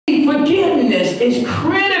forgiveness is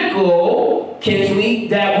critical, Kinsley,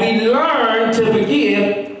 that we learn to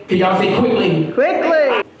forgive. Can y'all say quickly?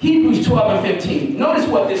 Quickly. Hebrews 12 and 15. Notice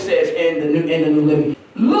what this says in the New Living.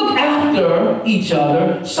 Look after each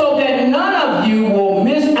other so that none of you will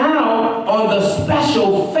miss out on the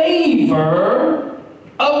special favor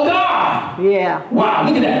of God. Yeah. Wow,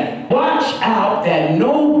 look at that. Watch out that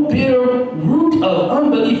no bitter root of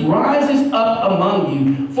unbelief rises up among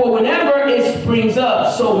you. For whenever it springs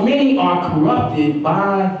up, so many are corrupted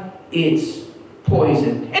by its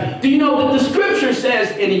poison. And do you know that the scripture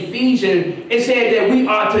says in Ephesians, it said that we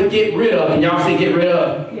ought to get rid of, and y'all say get rid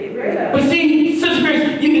of. Get rid of. But see,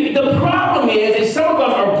 sisters, the problem is some of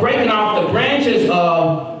us are breaking off the branches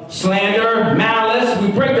of slander, malice.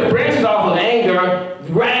 We break the branches off of anger,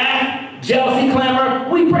 wrath, jealousy, clamor.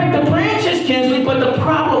 We break the branches, Kinsley, but the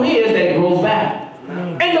problem is that it grows back.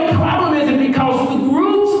 And the problem is because the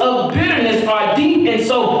roots of bitterness are deep, and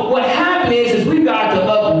so what happened is we've got to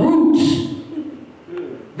uproot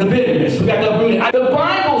the bitterness. We got to uproot it. The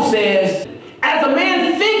Bible says, as a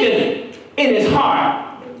man thinketh in his heart,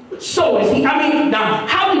 so is he. Now,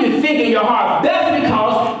 how do you think in your heart? That's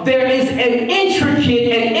because there is an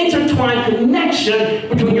intricate and intertwined connection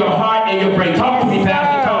between your heart and your brain. Talk to me,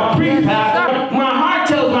 Pastor.